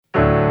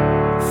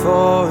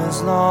For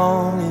as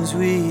long as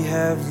we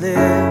have lived,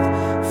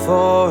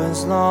 for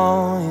as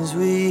long as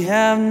we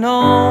have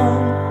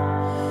known,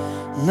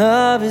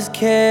 love has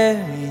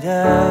carried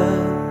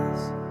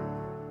us.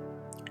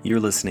 You're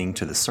listening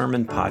to the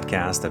sermon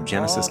podcast of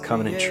Genesis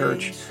Covenant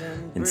Church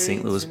in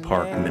St. Louis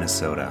Park,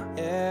 Minnesota.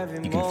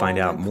 You can find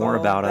out more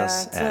about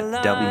us at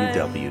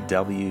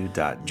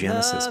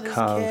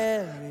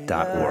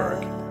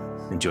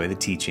www.genesiscov.org. Enjoy the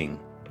teaching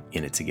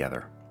in it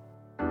together.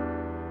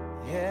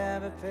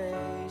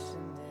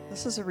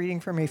 This is a reading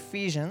from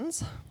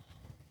Ephesians.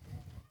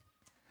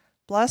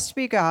 Blessed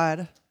be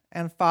God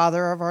and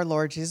Father of our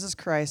Lord Jesus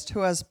Christ,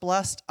 who has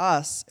blessed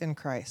us in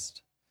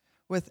Christ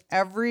with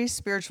every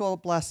spiritual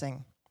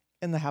blessing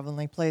in the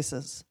heavenly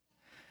places,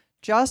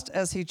 just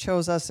as he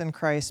chose us in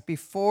Christ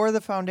before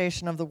the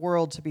foundation of the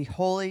world to be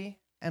holy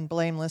and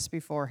blameless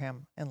before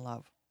him in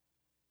love.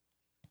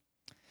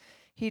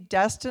 He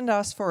destined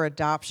us for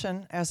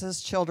adoption as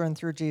his children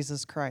through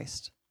Jesus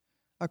Christ,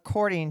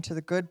 according to the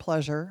good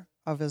pleasure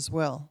of his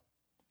will,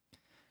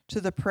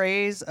 to the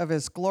praise of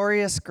his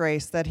glorious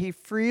grace that he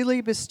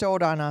freely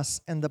bestowed on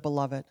us in the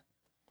Beloved.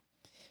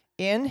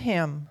 In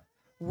him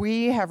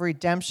we have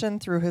redemption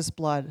through his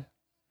blood,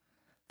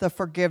 the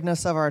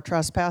forgiveness of our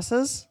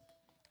trespasses,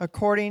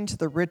 according to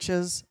the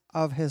riches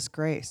of his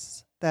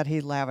grace that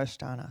he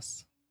lavished on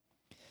us.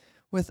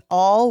 With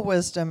all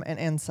wisdom and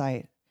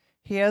insight,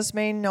 he has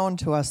made known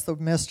to us the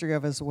mystery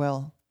of his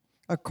will,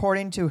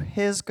 according to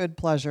his good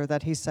pleasure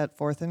that he set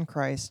forth in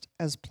Christ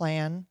as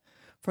plan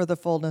for the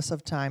fullness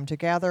of time, to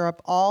gather up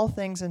all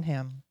things in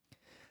him,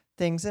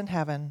 things in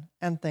heaven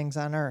and things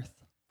on earth.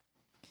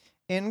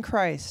 In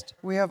Christ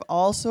we have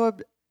also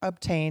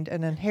obtained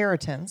an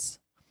inheritance,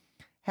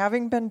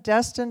 having been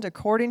destined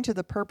according to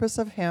the purpose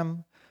of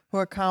him who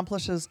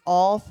accomplishes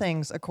all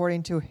things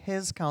according to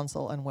his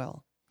counsel and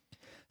will,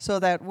 so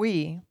that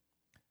we,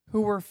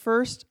 who were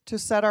first to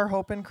set our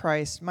hope in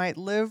Christ, might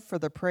live for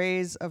the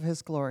praise of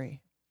his glory.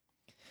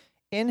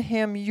 In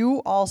him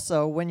you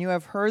also, when you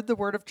have heard the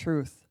word of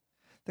truth,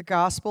 the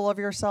gospel of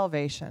your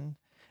salvation,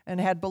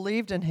 and had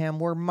believed in him,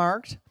 were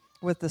marked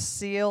with the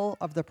seal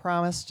of the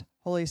promised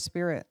Holy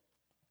Spirit.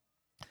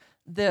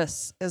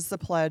 This is the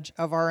pledge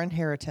of our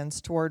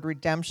inheritance toward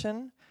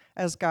redemption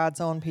as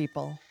God's own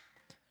people,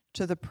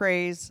 to the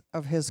praise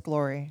of his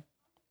glory.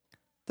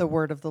 The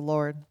word of the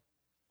Lord.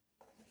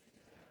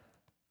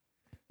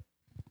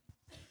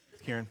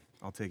 Karen,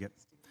 I'll take it.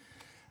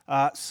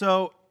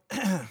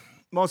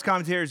 Most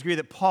commentators agree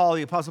that Paul,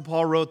 the Apostle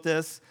Paul, wrote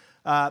this.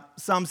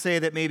 Some say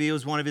that maybe it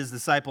was one of his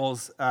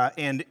disciples,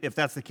 and if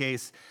that's the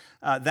case,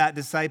 that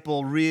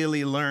disciple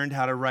really learned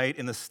how to write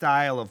in the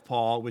style of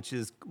Paul, which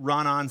is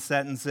run-on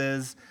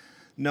sentences,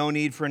 no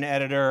need for an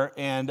editor,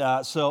 and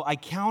so I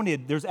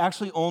counted, there's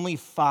actually only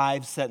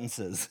 5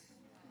 sentences.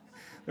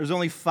 There's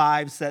only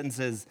 5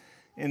 sentences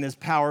in this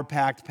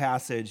power-packed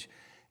passage,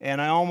 and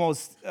I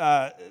almost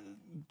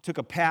took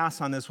a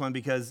pass on this one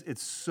because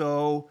it's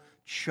so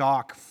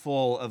chock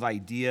full of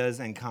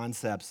ideas and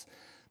concepts.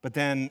 But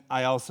then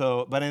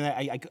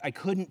I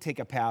couldn't take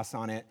a pass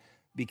on it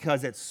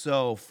because it's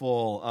so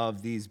full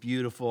of these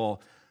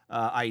beautiful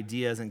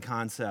ideas and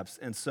concepts.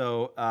 And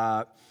so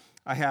I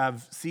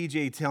have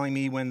CJ telling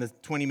me when the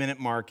 20-minute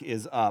mark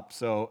is up.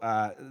 So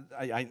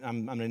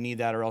I'm going to need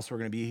that, or else we're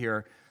going to be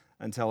here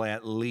until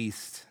at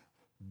least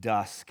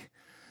dusk.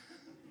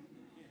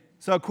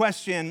 So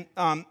question,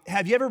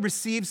 have you ever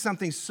received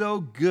something so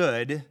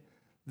good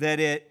that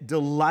it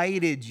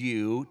delighted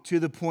you to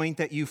the point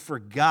that you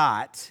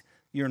forgot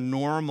your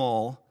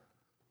normal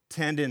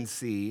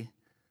tendency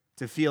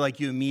to feel like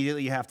you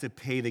immediately have to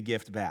pay the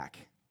gift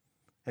back?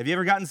 Have you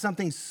ever gotten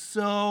something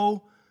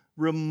so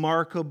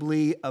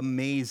remarkably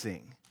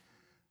amazing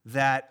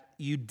that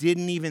you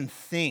didn't even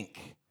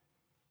think,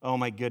 oh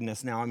my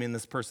goodness, now I'm in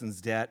this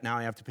person's debt, now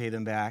I have to pay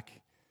them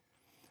back?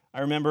 I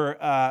remember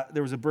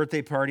there was a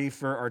birthday party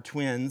for our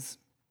twins,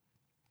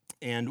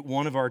 and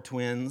one of our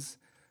twins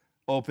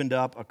opened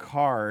up a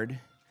card,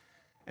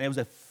 and it was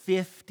a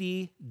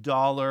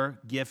 $50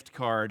 gift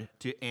card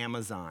to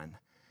Amazon.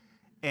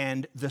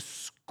 And the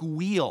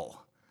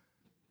squeal,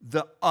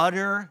 the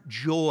utter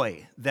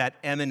joy that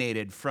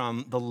emanated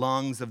from the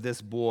lungs of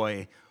this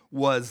boy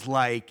was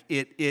like,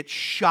 it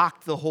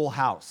shocked the whole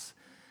house.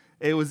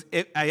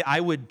 I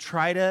would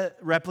try to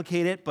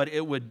replicate it, but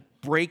it would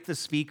break the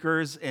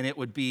speakers, and it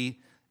would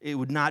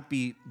not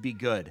be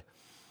good.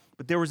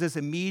 But there was this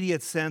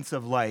immediate sense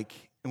of like,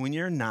 when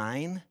you're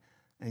 9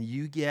 and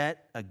you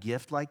get a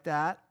gift like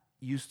that,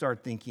 you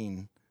start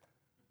thinking,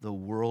 the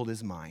world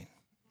is mine.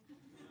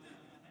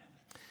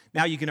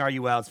 Now you can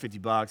argue, well, it's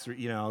 $50, or,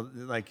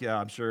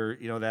 I'm sure,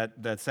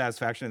 that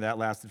satisfaction of that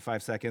lasted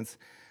 5 seconds.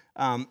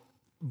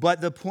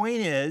 But the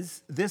point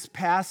is, this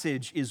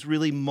passage is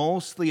really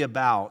mostly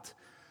about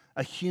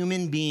a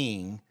human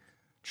being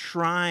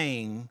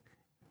trying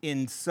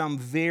in some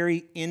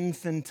very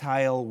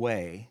infantile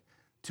way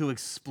to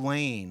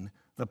explain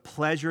the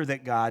pleasure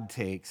that God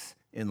takes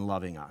in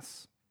loving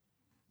us.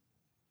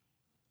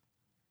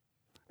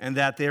 And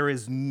that there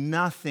is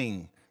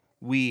nothing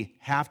we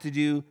have to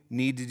do,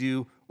 need to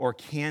do, or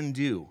can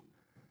do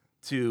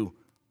to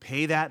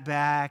pay that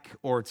back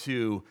or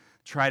to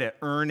try to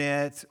earn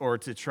it or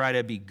to try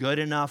to be good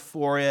enough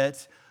for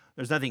it.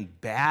 There's nothing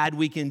bad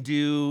we can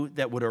do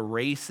that would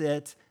erase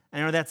it. I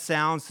know that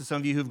sounds to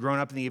some of you who've grown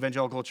up in the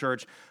evangelical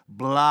church,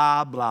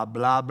 blah, blah,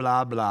 blah,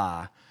 blah,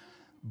 blah.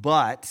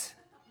 But,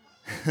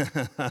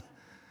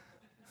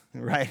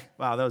 right?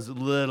 Wow, that was a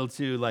little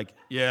too like,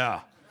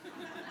 yeah.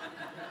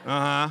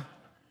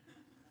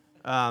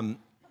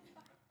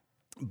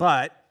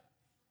 But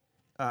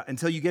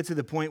until you get to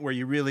the point where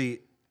you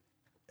really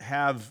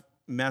have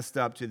messed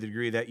up to the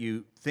degree that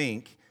you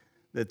think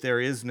that there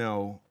is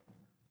no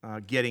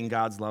getting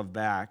God's love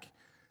back,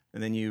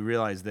 and then you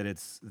realize that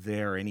it's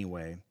there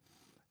anyway.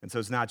 And so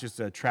it's not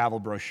just a travel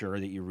brochure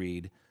that you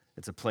read,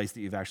 it's a place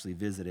that you've actually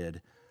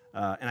visited.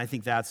 And I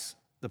think that's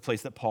the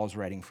place that Paul's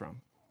writing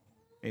from.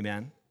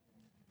 Amen?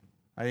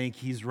 I think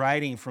he's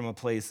writing from a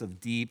place of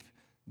deep,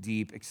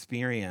 deep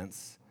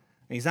experience.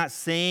 And he's not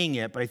saying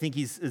it, but I think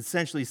he's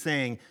essentially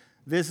saying,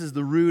 this is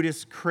the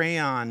rudest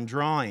crayon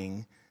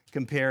drawing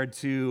compared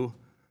to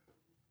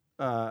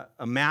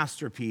a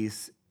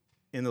masterpiece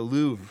in the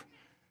Louvre,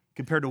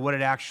 compared to what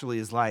it actually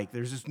is like.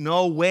 There's just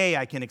no way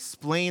I can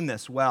explain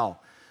this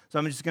well. So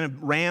I'm just going to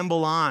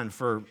ramble on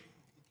for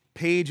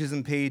pages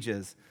and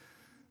pages.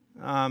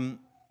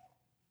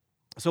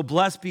 So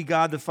blessed be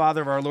God, the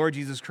Father of our Lord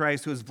Jesus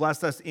Christ, who has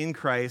blessed us in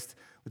Christ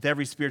with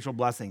every spiritual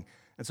blessing.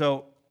 And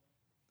so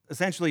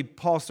essentially,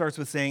 Paul starts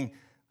with saying,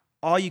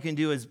 all you can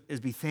do is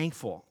be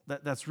thankful.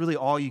 That's really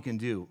all you can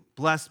do.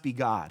 Blessed be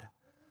God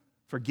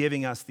for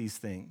giving us these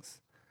things.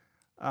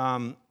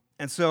 And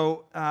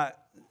so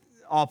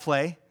all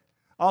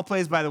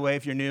plays, by the way,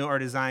 if you're new, are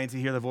designed to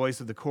hear the voice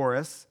of the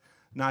chorus,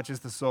 not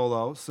just the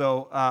solo.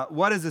 So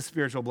what is a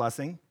spiritual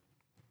blessing?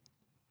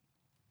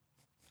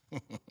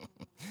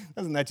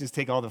 Doesn't that just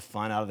take all the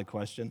fun out of the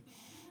question?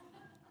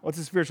 What's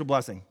a spiritual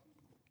blessing?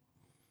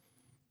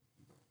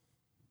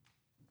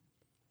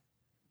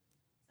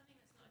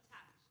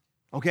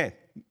 Okay,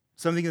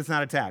 something that's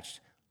not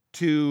attached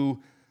to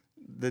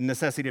the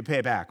necessity to pay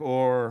it back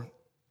or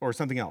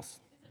something else.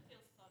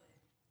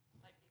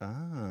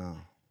 Oh.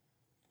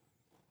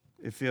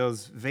 It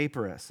feels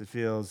vaporous. It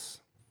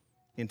feels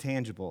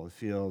intangible. It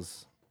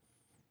feels...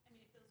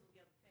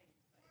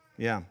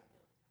 Yeah,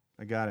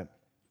 I got it.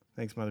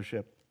 Thanks,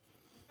 Mothership.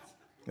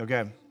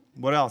 Okay,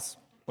 what else?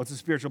 What's a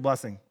spiritual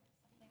blessing?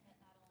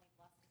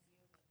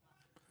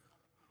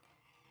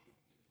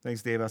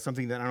 Thanks, Dave.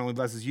 Something that not only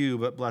blesses you,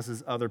 but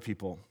blesses other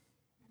people.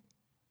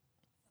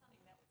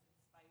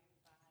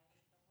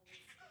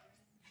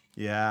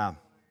 Yeah.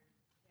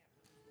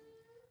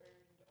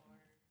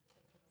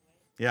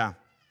 Yeah.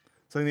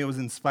 Something that was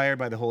inspired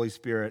by the Holy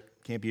Spirit.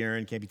 Can't be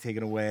earned, can't be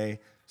taken away.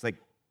 It's like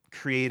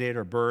created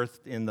or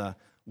birthed in the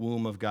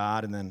womb of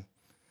God, and then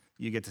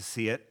you get to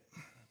see it.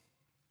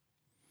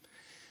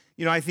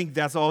 You know, I think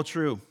that's all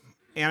true.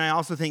 And I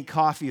also think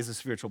coffee is a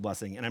spiritual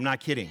blessing, and I'm not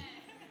kidding.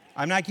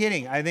 I'm not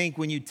kidding. I think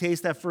when you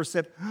taste that first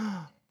sip,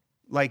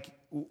 like,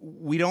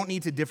 we don't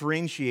need to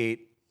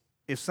differentiate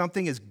if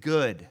something is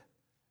good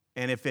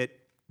and if it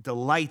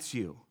delights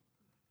you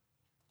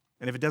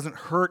and if it doesn't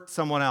hurt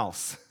someone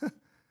else.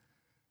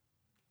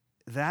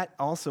 That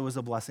also is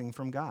a blessing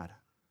from God.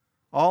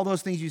 All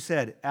those things you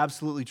said,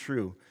 absolutely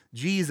true.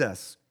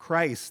 Jesus,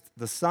 Christ,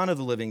 the Son of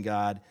the living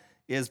God,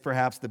 is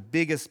perhaps the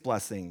biggest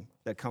blessing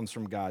that comes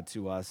from God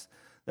to us,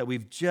 that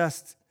we've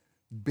just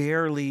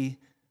barely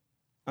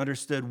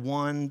understood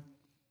 1%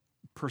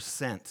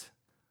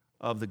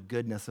 of the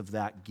goodness of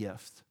that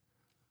gift.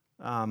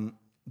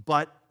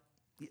 But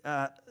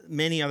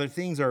many other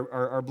things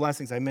are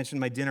blessings. I mentioned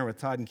my dinner with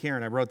Todd and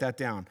Karen. I wrote that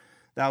down.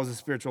 That was a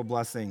spiritual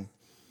blessing.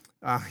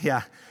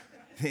 Yeah,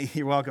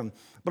 you're welcome.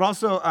 But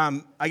also,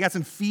 I got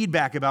some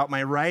feedback about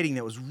my writing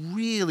that was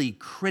really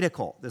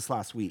critical this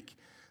last week.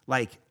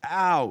 Like,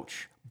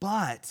 ouch.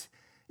 But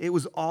it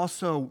was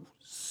also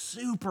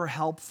super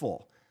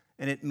helpful.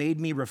 And it made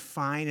me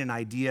refine an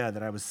idea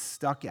that I was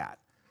stuck at.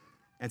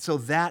 And so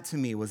that, to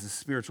me, was a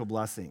spiritual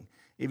blessing.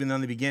 Even though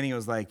in the beginning it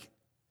was like,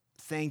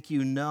 thank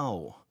you,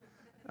 no,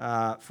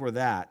 for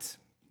that.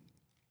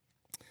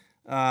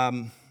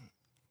 Terry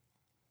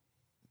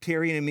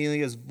and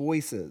Amelia's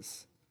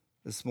voices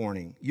this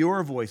morning,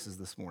 your voices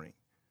this morning,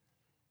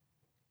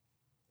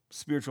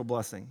 spiritual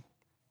blessing.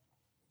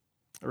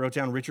 I wrote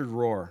down Richard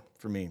Rohr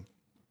for me,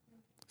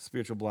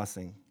 spiritual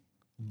blessing.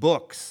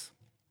 Books.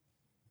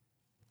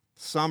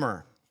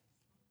 Summer,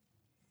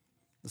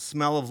 the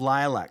smell of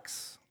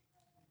lilacs,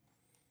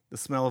 the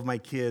smell of my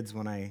kids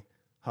when I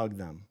hug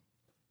them.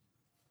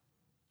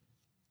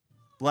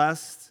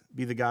 Blessed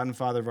be the God and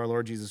Father of our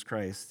Lord Jesus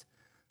Christ,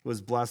 who has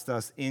blessed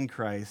us in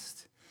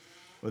Christ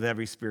with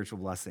every spiritual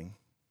blessing.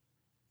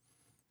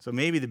 So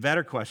maybe the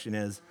better question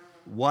is,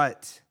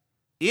 what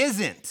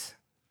isn't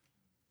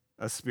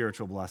a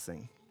spiritual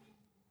blessing?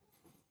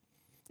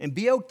 And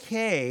be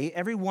okay.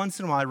 Every once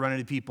in a while I run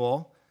into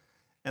people,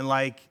 and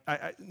like,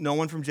 no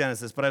one from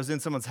Genesis, but I was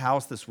in someone's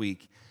house this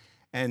week,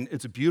 and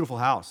it's a beautiful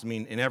house. I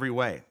mean, in every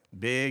way,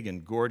 big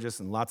and gorgeous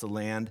and lots of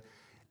land.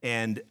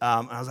 And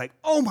I was like,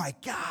 oh my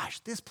gosh,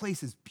 this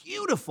place is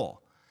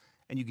beautiful.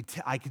 and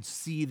I could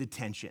see the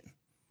tension.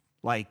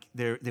 Like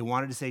they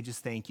wanted to say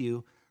just thank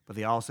you, but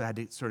they also had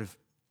to sort of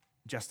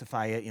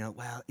justify it,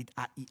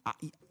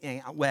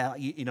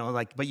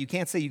 but you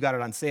can't say you got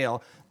it on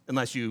sale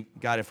unless you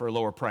got it for a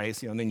lower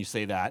price, and then you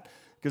say that.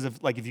 Because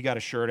if you got a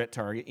shirt at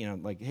Target,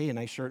 hey, a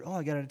nice shirt,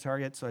 I got it at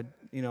Target, so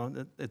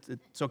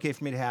it's okay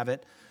for me to have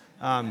it.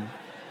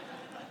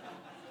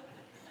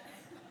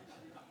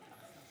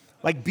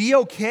 Be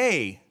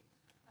okay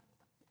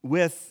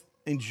with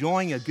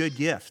enjoying a good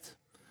gift.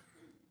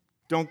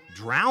 Don't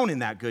drown in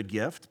that good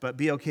gift, but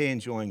be okay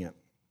enjoying it.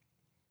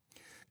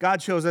 God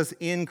chose us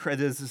in Christ.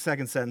 This is the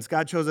second sentence.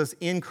 God chose us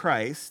in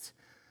Christ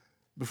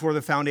before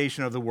the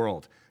foundation of the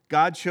world.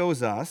 God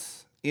chose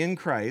us in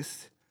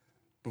Christ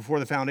before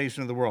the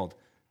foundation of the world.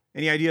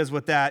 Any ideas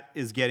what that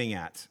is getting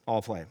at?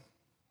 All play.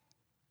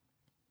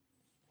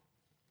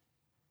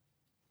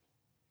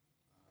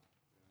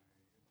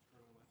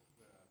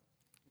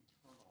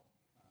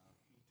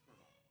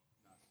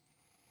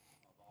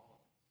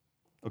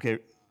 Okay.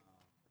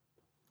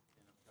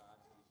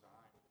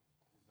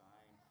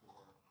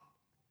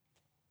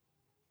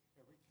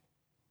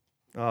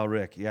 Oh,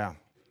 Rick, yeah.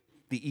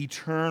 The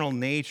eternal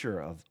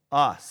nature of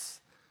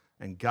us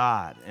and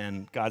God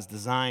and God's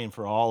design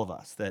for all of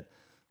us. That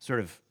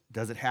sort of,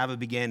 does it have a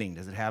beginning?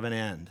 Does it have an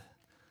end?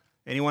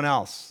 Anyone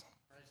else?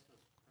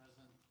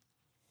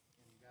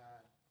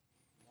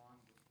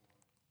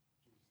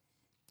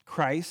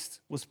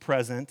 Christ was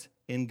present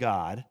in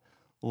God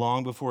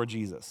long before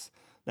Jesus.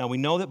 Now, we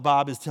know that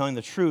Bob is telling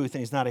the truth and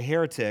he's not a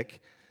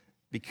heretic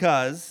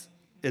because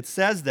it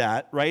says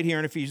that right here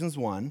in Ephesians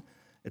 1.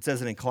 It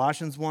says it in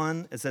Colossians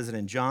 1, it says it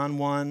in John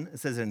 1, it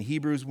says it in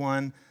Hebrews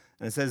 1,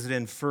 and it says it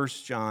in 1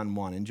 John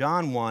 1. In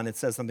John 1, it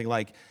says something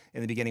like,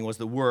 in the beginning was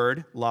the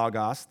Word,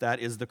 Logos, that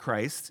is the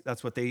Christ.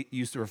 That's what they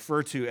used to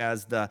refer to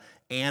as the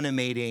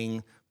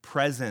animating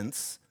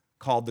presence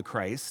called the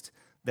Christ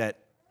that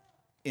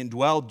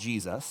indwelled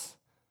Jesus,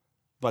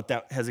 but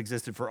that has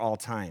existed for all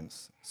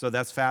times. So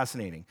that's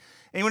fascinating.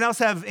 Anyone else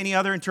have any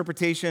other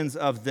interpretations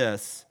of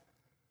this?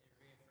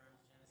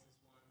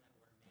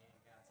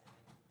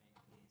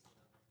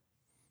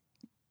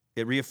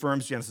 It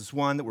reaffirms Genesis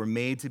 1 that we're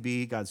made to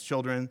be God's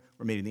children.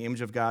 We're made in the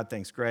image of God.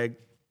 Thanks, Greg.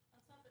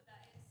 On top of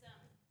that, it's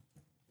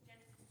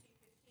Genesis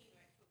 2:15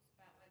 where it talks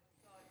about where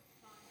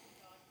God planted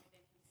God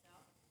within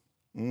himself.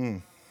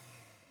 It's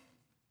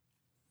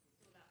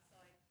all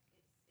outside.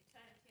 It's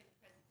eternity in the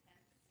present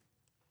tense.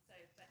 So,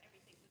 but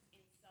everything was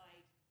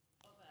inside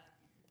of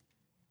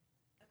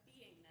a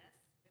beingness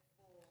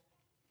before.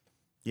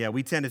 Yeah,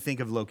 we tend to think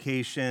of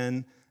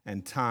location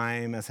and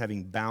time as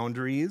having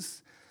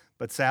boundaries.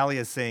 But Sally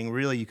is saying,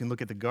 really, you can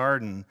look at the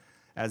garden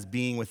as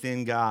being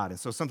within God. And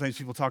so sometimes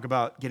people talk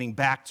about getting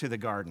back to the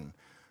garden.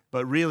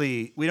 But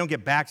really, we don't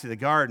get back to the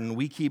garden.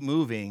 We keep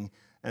moving,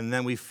 and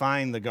then we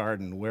find the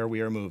garden where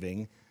we are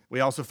moving. We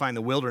also find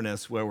the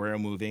wilderness where we're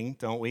moving,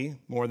 don't we?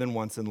 More than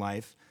once in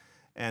life.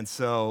 And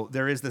so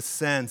there is this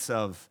sense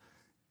of,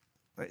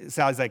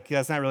 Sally's like,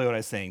 that's not really what I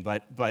was saying,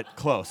 but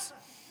close.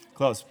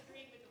 Close.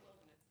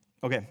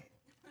 Okay.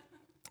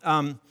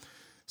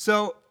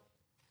 So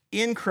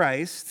in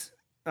Christ,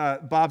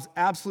 Bob's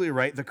absolutely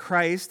right. The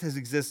Christ has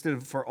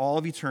existed for all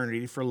of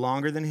eternity, for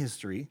longer than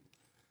history.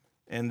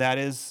 And that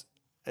is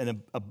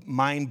a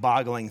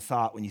mind-boggling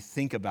thought when you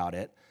think about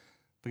it,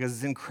 because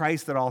it's in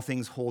Christ that all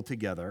things hold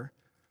together.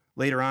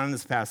 Later on in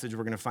this passage,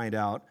 we're going to find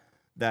out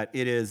that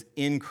it is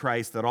in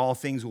Christ that all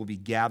things will be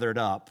gathered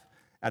up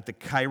at the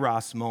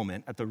kairos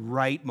moment, at the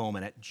right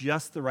moment, at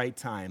just the right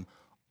time.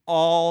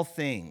 All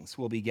things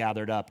will be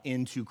gathered up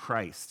into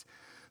Christ.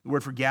 The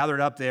word for gathered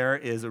up there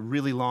is a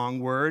really long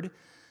word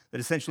that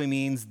essentially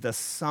means the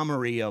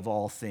summary of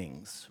all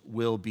things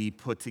will be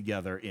put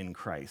together in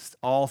Christ.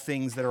 All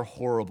things that are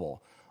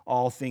horrible,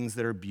 all things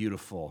that are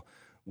beautiful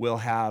will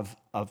have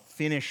a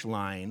finish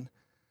line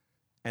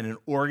and an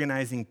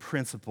organizing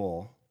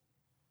principle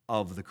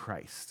of the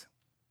Christ.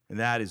 And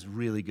that is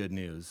really good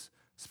news,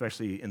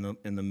 especially in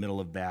the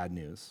middle of bad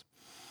news.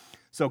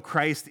 So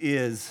Christ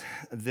is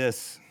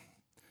this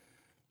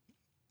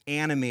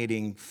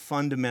animating,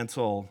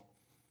 fundamental,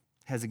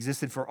 has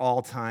existed for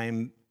all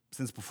time,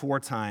 since before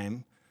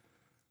time,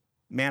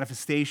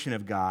 manifestation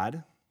of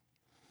God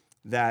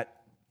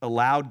that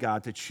allowed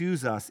God to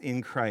choose us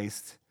in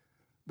Christ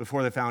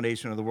before the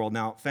foundation of the world.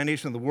 Now,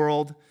 foundation of the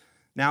world,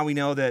 now we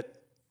know that,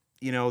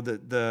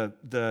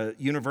 the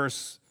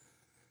universe,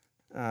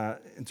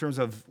 in terms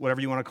of whatever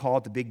you want to call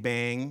it, the Big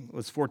Bang,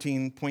 was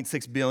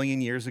 14.6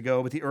 billion years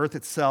ago, but the earth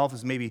itself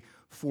is maybe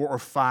 4 or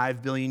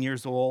 5 billion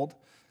years old,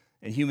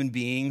 and human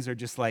beings are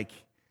just like,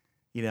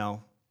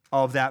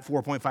 of that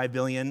 4.5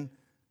 billion,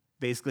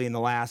 basically in the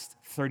last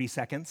 30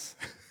 seconds,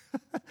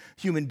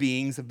 human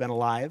beings have been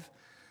alive.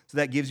 So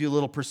that gives you a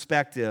little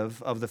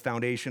perspective of the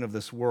foundation of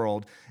this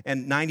world.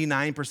 And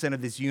 99%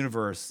 of this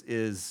universe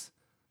is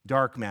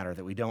dark matter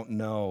that we don't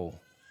know.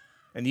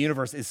 And the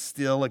universe is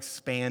still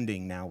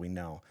expanding now, we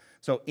know.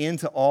 So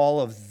into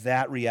all of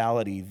that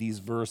reality, these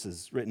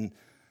verses written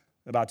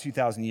about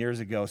 2,000 years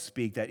ago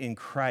speak that in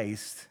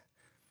Christ,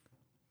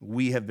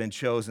 we have been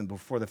chosen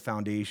before the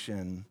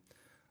foundation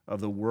of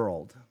the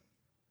world.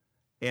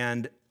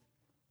 And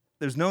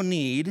there's no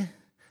need,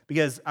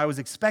 because I was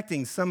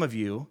expecting some of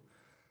you,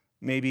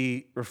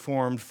 maybe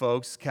Reformed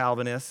folks,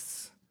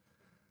 Calvinists,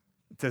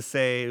 to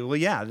say, well,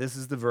 yeah, this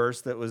is the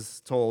verse that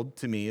was told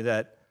to me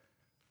that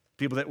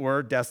people that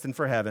were destined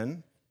for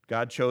heaven,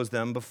 God chose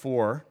them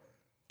before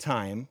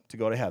time to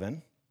go to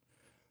heaven,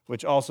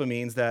 which also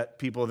means that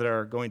people that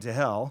are going to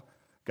hell,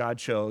 God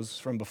chose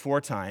from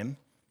before time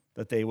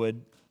that they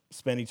would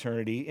spend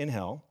eternity in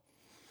hell.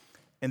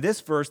 In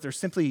this verse, there's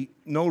simply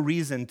no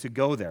reason to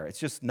go there. It's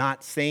just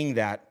not saying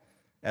that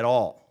at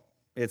all.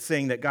 It's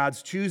saying that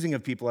God's choosing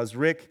of people, as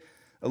Rick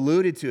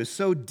alluded to, is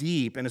so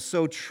deep and is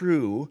so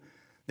true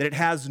that it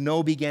has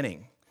no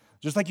beginning.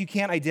 Just like you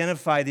can't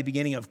identify the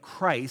beginning of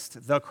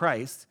Christ, the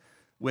Christ,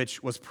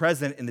 which was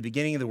present in the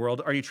beginning of the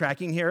world. Are you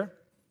tracking here?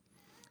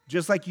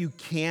 Just like you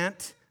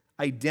can't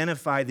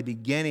identify the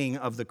beginning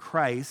of the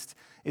Christ,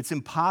 it's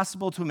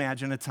impossible to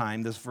imagine a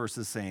time, this verse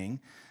is saying,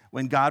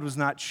 when God was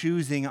not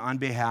choosing on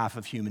behalf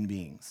of human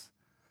beings.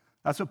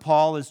 That's what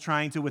Paul is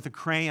trying to, with a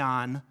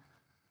crayon,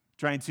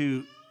 trying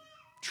to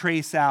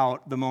trace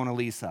out the Mona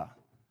Lisa.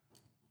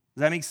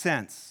 Does that make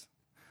sense?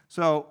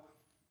 So,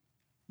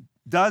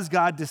 does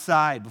God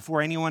decide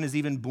before anyone is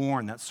even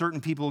born that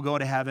certain people will go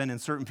to heaven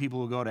and certain people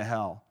will go to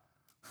hell?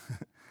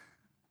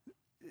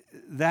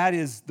 That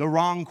is the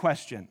wrong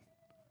question.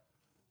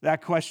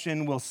 That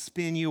question will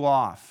spin you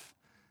off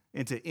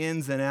into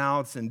ins and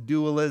outs and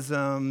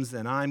dualisms,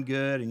 and I'm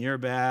good and you're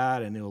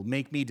bad, and it will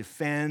make me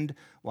defend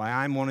why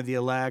I'm one of the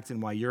elect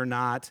and why you're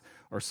not,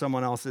 or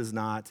someone else is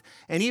not.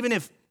 And even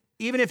if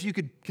you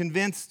could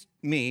convince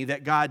me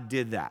that God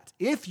did that,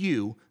 if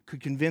you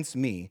could convince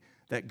me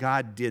that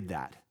God did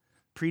that,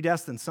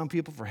 predestined some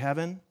people for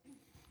heaven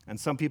and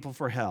some people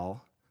for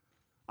hell,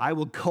 I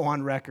will go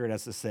on record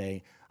as to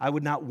say, I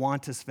would not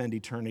want to spend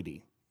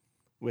eternity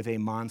with a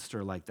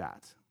monster like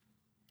that.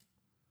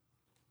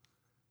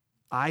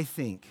 I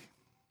think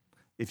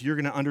if you're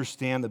going to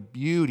understand the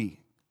beauty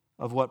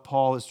of what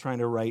Paul is trying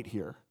to write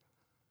here,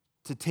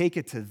 to take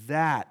it to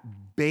that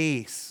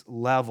base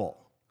level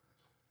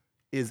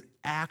is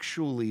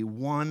actually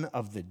one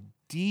of the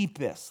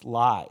deepest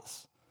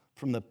lies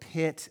from the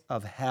pit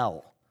of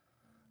hell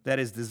that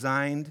is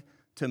designed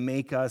to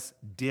make us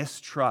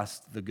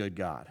distrust the good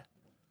God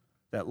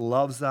that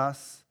loves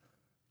us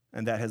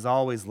and that has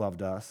always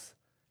loved us,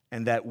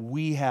 and that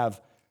we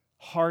have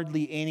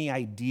hardly any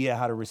idea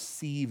how to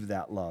receive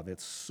that love.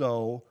 It's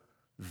so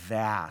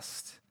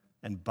vast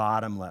and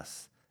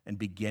bottomless and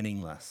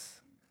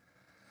beginningless.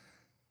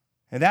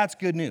 And that's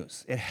good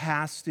news. It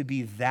has to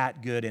be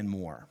that good and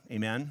more.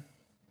 Amen?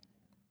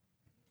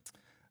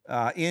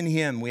 In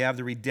him we have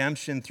the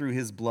redemption through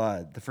his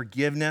blood, the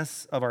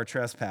forgiveness of our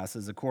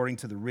trespasses according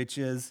to the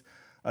riches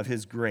of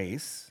his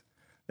grace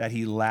that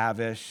he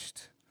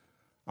lavished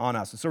on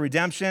us. And so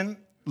redemption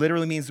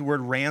literally means the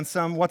word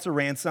ransom. What's a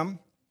ransom?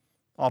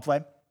 All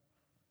play?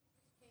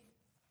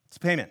 It's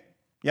payment.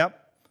 Yep.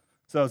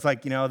 So it's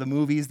like, the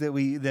movies that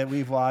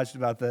we've watched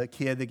about the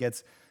kid that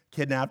gets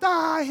kidnapped.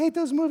 I hate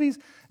those movies.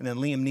 And then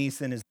Liam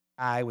Neeson is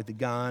the guy with the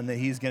gun that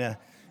he's going to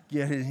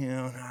get his,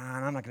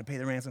 I'm not going to pay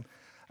the ransom.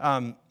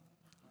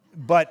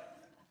 But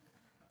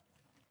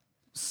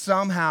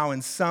somehow,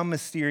 in some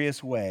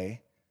mysterious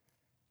way,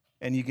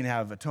 and you can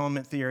have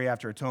atonement theory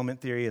after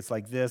atonement theory, it's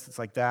like this, it's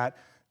like that.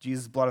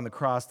 Jesus' blood on the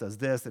cross does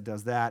this, it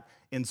does that.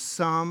 In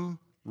some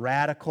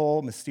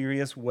radical,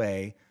 mysterious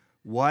way,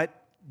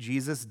 what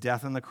Jesus'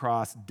 death on the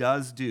cross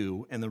does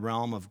do in the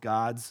realm of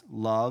God's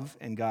love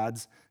and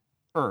God's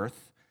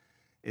earth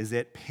is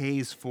it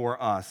pays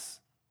for us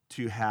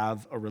to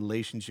have a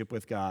relationship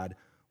with God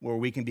where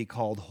we can be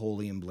called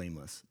holy and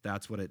blameless.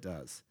 That's what it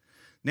does.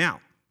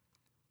 Now,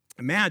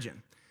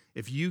 imagine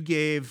if you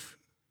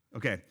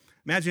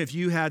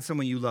had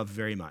someone you love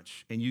very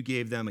much and you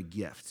gave them a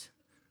gift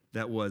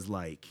that was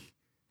like,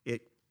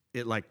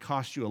 it like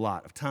cost you a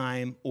lot of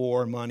time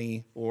or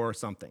money or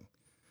something,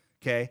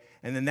 okay?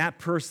 And then that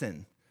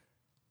person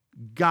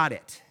got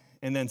it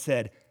and then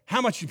said,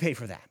 how much did you pay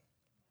for that?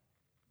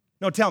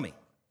 No, tell me.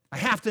 I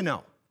have to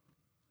know.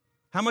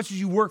 How much did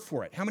you work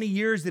for it? How many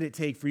years did it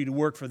take for you to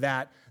work for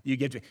that you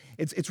give to?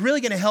 It's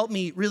really going to help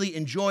me really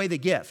enjoy the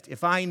gift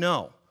if I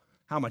know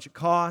how much it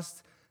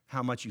cost,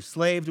 how much you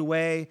slaved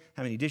away,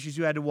 how many dishes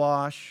you had to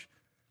wash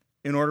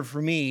in order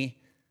for me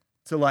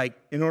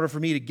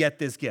to get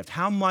this gift.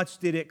 How much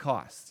did it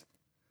cost?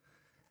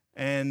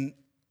 And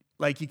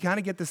you kind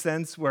of get the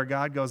sense where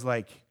God goes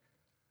I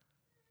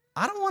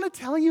don't want to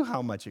tell you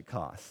how much it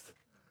cost.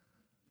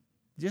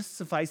 Just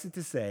suffice it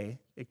to say,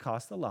 it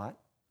cost a lot,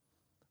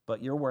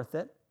 but you're worth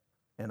it,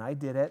 and I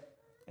did it,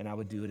 and I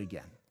would do it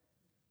again.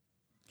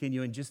 Can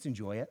you just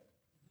enjoy it?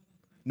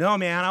 No,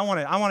 man, I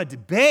want to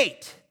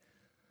debate.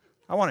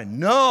 I want to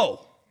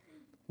know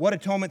what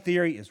atonement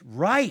theory is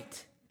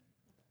right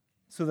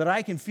so that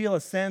I can feel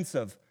a sense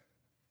of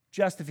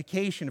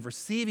justification of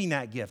receiving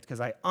that gift because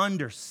I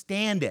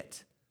understand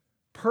it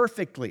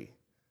perfectly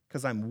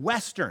because I'm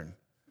Western.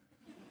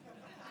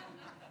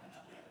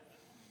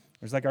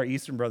 There's our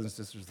Eastern brothers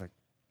and sisters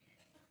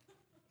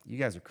you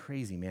guys are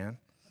crazy, man.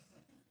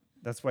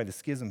 That's why the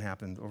schism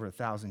happened over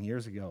 1,000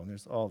 years ago. And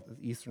there's all the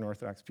Eastern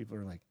Orthodox people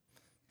are like,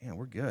 man,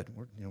 we're good.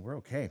 We're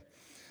okay.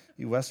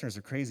 You Westerners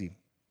are crazy.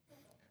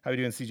 How are you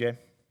doing, CJ?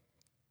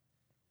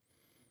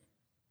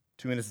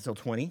 2 minutes until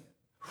 20?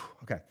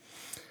 Okay.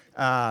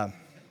 So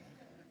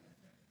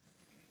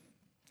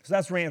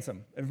that's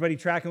ransom. Everybody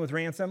tracking with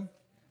ransom?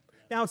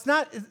 Now,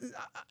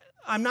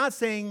 I'm not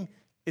saying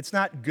it's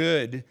not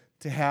good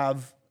to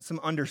have some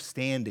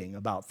understanding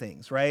about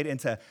things, right? And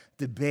to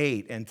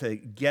debate and to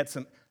get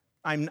some.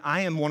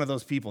 I am one of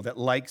those people that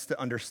likes to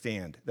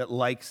understand, that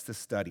likes to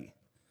study.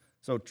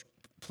 So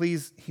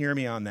please hear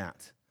me on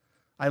that.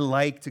 I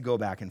like to go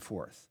back and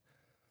forth.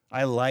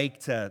 I like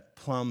to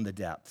plumb the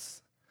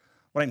depths.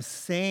 What I'm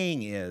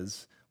saying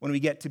is, when we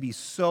get to be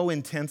so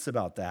intense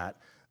about that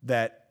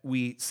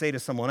we say to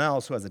someone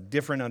else who has a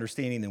different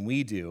understanding than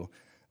we do,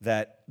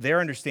 that their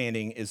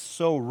understanding is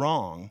so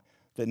wrong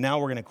that now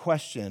we're going to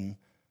question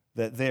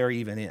that they're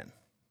even in.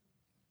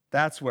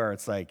 That's where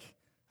it's like,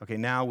 okay,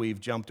 now we've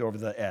jumped over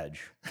the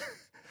edge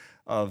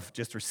of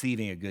just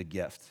receiving a good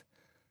gift.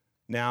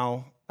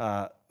 Now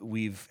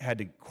we've had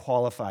to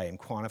qualify and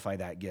quantify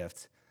that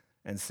gift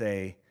and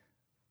say,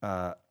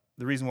 the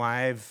reason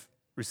why I've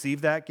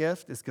received that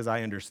gift is because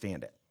I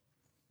understand it.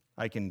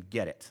 I can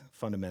get it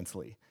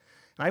fundamentally.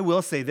 And I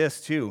will say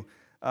this too,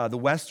 the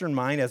Western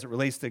mind as it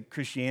relates to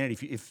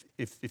Christianity,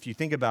 if you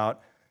think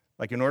about,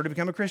 like, in order to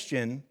become a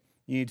Christian,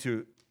 you need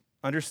to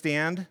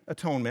understand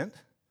atonement,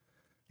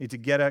 you need to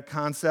get a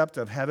concept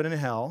of heaven and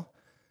hell,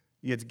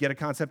 you have to get a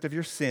concept of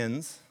your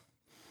sins,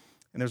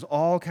 and there's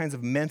all kinds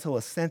of mental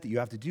assent that you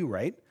have to do,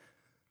 right?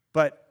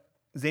 But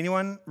is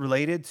anyone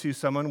related to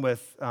someone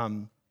with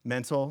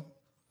mental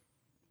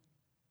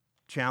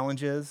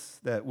challenges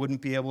that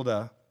wouldn't be able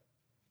to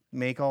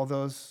make all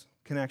those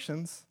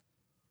connections?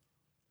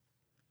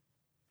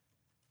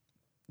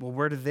 Well,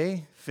 where do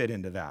they fit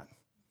into that,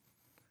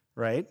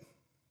 right?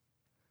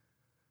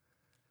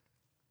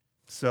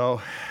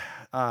 So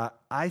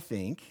I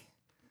think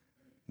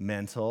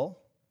mental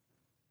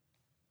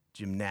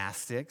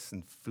gymnastics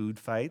and food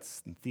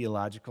fights and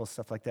theological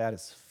stuff like that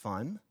is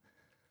fun,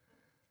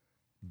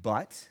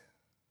 but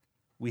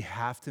we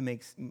have to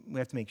make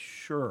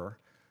sure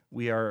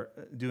we are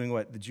doing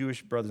what the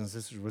Jewish brothers and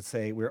sisters would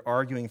say, we're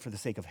arguing for the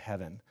sake of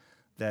heaven,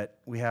 that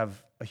we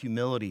have a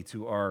humility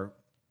to our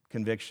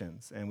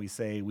convictions, and we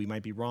say we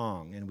might be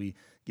wrong, and we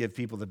give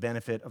people the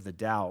benefit of the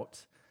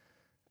doubt,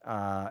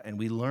 and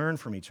we learn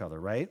from each other,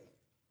 right?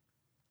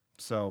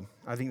 So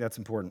I think that's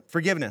important.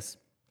 Forgiveness.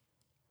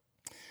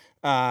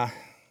 This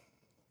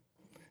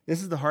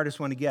is the hardest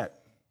one to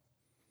get,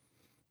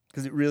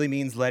 because it really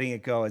means letting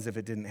it go as if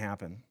it didn't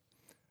happen,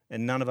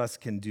 and none of us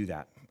can do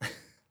that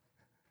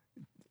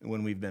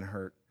when we've been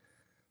hurt.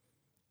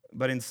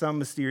 But in some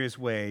mysterious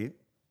way,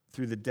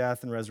 through the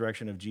death and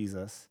resurrection of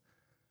Jesus,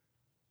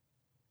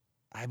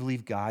 I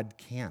believe God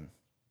can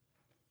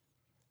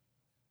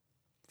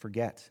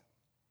forget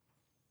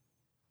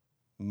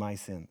my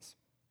sins.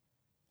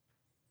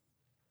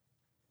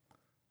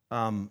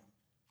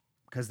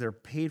 Because they're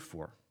paid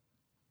for.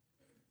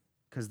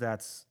 Because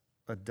that's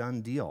a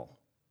done deal.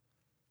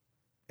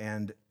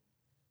 And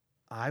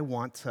I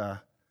want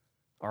to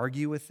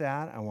argue with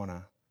that. I want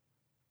to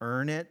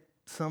earn it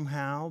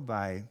somehow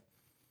by,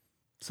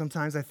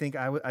 sometimes I think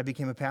I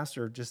became a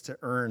pastor just to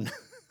earn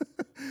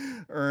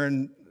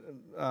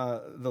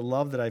the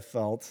love that I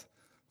felt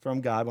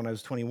from God when I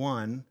was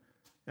 21.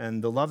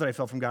 And the love that I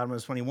felt from God when I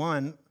was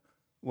 21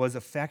 was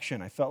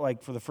affection. I felt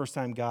like for the first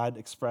time God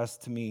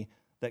expressed to me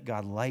that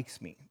God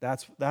likes me.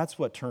 That's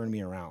what turned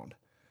me around.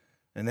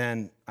 And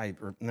then I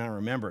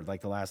remembered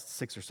like the last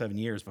 6 or 7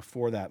 years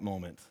before that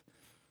moment.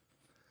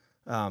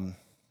 And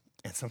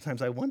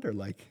sometimes I wonder,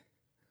 like,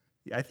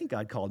 I think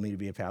God called me to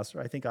be a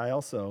pastor. I think I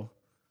also,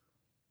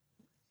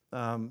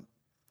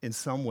 in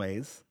some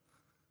ways,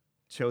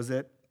 chose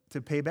it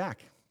to pay back.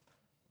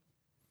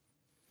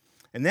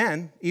 And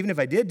then, even if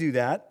I did do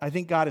that, I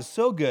think God is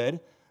so good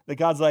that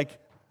God's like,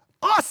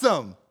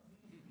 awesome!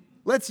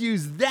 Let's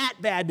use that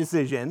bad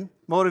decision,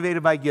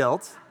 motivated by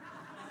guilt,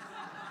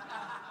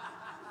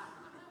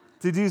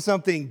 to do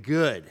something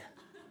good.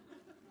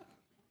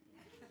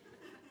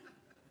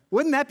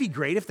 Wouldn't that be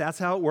great if that's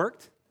how it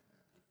worked?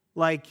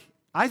 Like,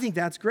 I think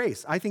that's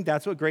grace. I think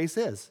that's what grace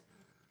is.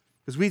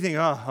 Because we think,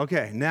 oh,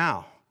 okay,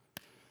 now,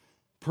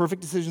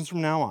 perfect decisions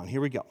from now on. Here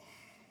we go.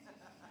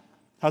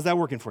 How's that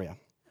working for you?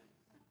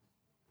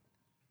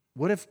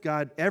 What if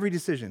God, every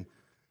decision,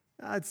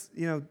 it's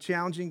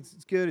challenging,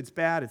 it's good, it's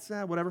bad, it's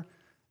whatever.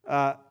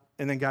 And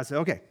then God said,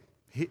 okay,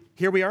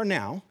 here we are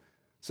now,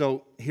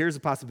 so here's a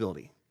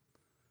possibility.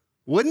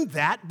 Wouldn't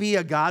that be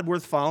a God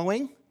worth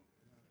following?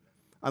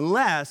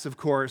 Unless, of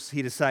course,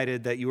 he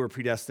decided that you were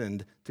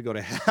predestined to go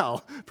to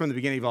hell from the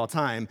beginning of all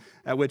time,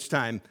 at which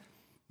time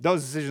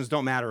those decisions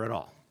don't matter at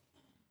all.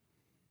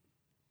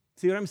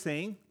 See what I'm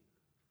saying?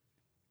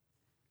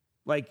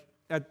 Like,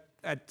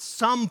 at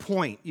some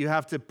point, you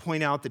have to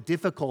point out the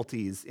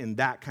difficulties in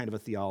that kind of a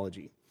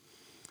theology.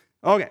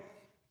 Okay.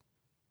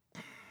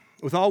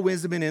 With all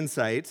wisdom and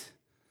insight,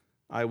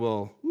 I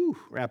will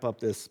wrap up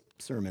this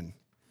sermon.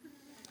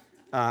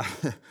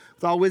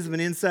 With all wisdom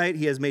and insight,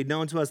 he has made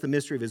known to us the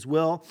mystery of his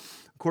will,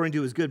 according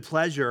to his good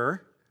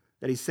pleasure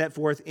that he set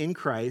forth in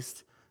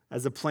Christ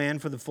as a plan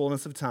for the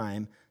fullness of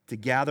time, to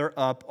gather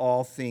up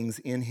all things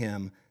in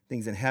him,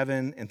 things in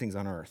heaven and things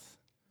on earth.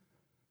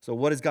 So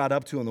what is God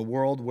up to in the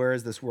world? Where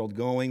is this world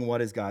going?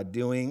 What is God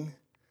doing?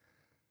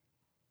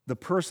 The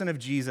person of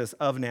Jesus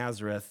of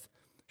Nazareth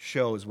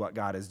shows what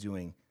God is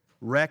doing,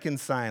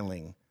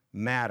 reconciling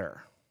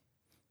matter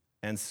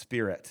and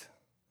spirit,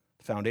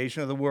 the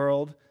foundation of the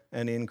world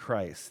and in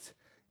Christ,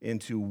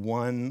 into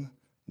one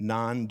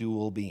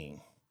non-dual being.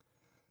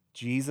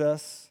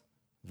 Jesus,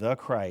 the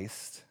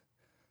Christ,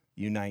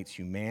 unites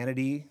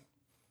humanity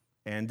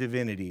and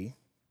divinity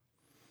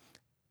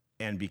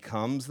and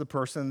becomes the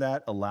person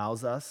that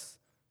allows us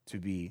to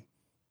be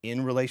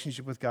in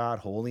relationship with God,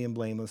 holy and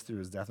blameless through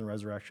his death and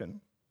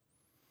resurrection,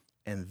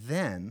 and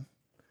then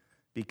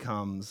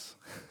becomes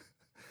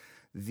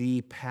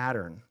the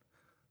pattern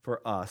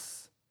for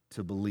us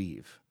to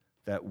believe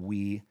that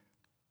we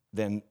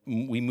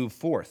move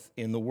forth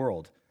in the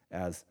world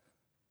as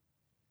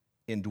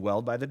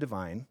indwelled by the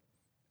divine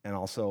and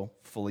also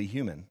fully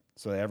human.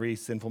 So every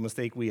sinful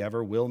mistake we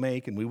ever will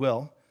make, and we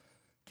will,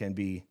 can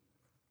be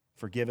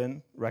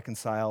forgiven,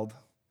 reconciled,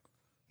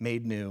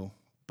 made new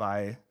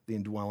by the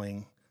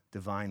indwelling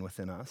divine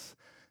within us.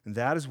 And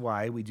that is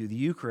why we do the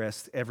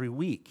Eucharist every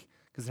week,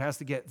 because it has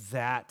to get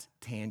that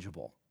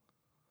tangible.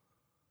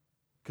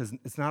 Because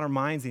it's not our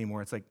minds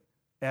anymore. It's like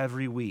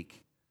every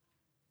week.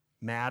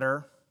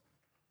 Matter,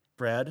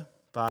 bread,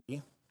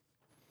 body,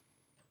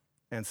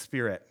 and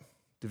spirit,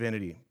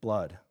 divinity,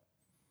 blood.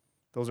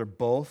 Those are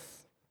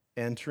both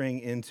entering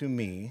into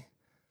me,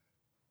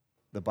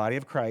 the body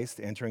of Christ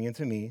entering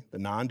into me, the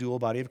non-dual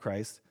body of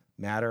Christ,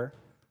 matter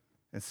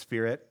and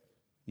spirit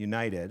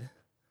united,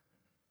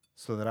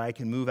 so that I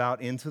can move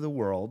out into the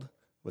world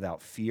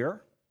without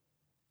fear,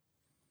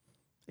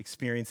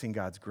 experiencing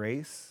God's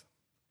grace,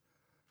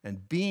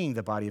 and being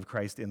the body of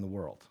Christ in the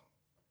world.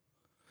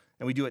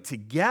 And we do it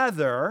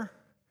together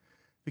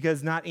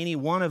because not any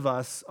one of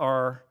us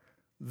are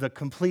the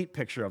complete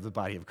picture of the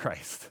body of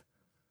Christ.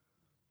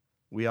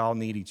 We all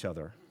need each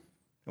other,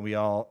 and we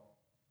all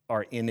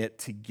are in it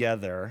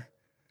together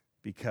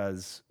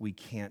because we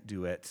can't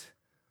do it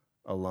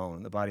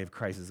alone. The body of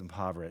Christ is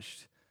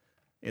impoverished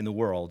in the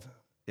world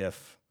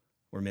if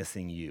we're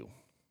missing you.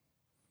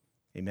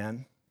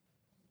 Amen?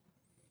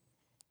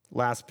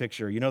 Last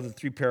picture. You know the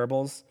three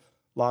parables?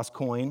 Lost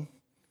coin.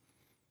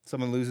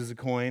 Someone loses a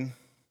coin,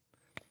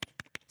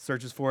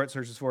 searches for it,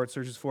 searches for it,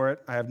 searches for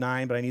it. I have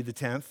 9, but I need the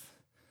 10th.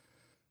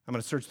 I'm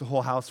going to search the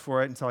whole house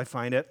for it until I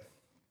find it.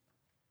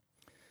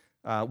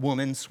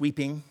 Woman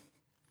sweeping.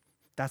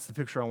 That's the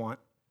picture I want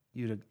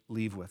you to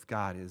leave with.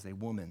 God is a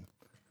woman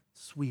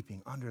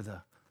sweeping under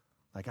the,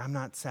 like, I'm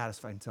not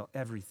satisfied until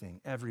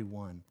everything,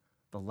 everyone,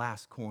 the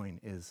last coin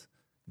is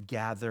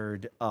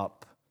gathered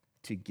up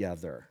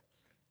together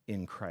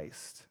in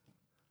Christ.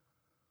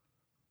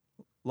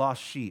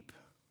 Lost sheep.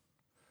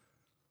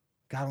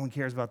 God only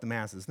cares about the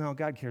masses. No,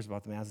 God cares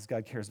about the masses.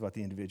 God cares about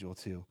the individual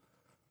too.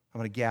 I'm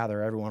going to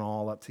gather everyone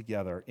all up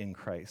together in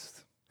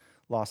Christ.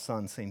 Lost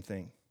son, same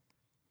thing.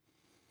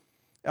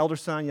 Elder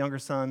son, younger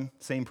son,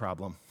 same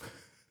problem.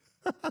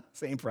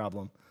 Same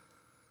problem.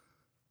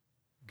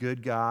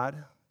 Good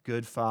God,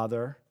 good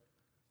father,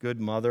 good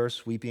mother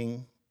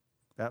sweeping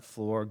that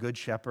floor, good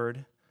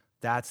shepherd.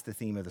 That's the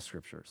theme of the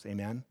scriptures.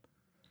 Amen?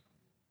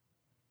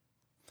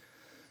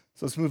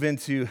 So let's move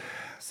into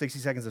 60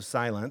 seconds of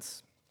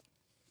silence,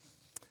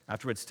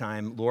 after which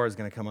time Laura is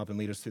going to come up and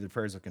lead us through the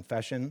prayers of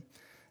confession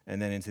and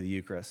then into the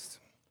Eucharist.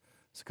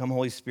 So come,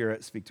 Holy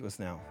Spirit, speak to us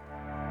now.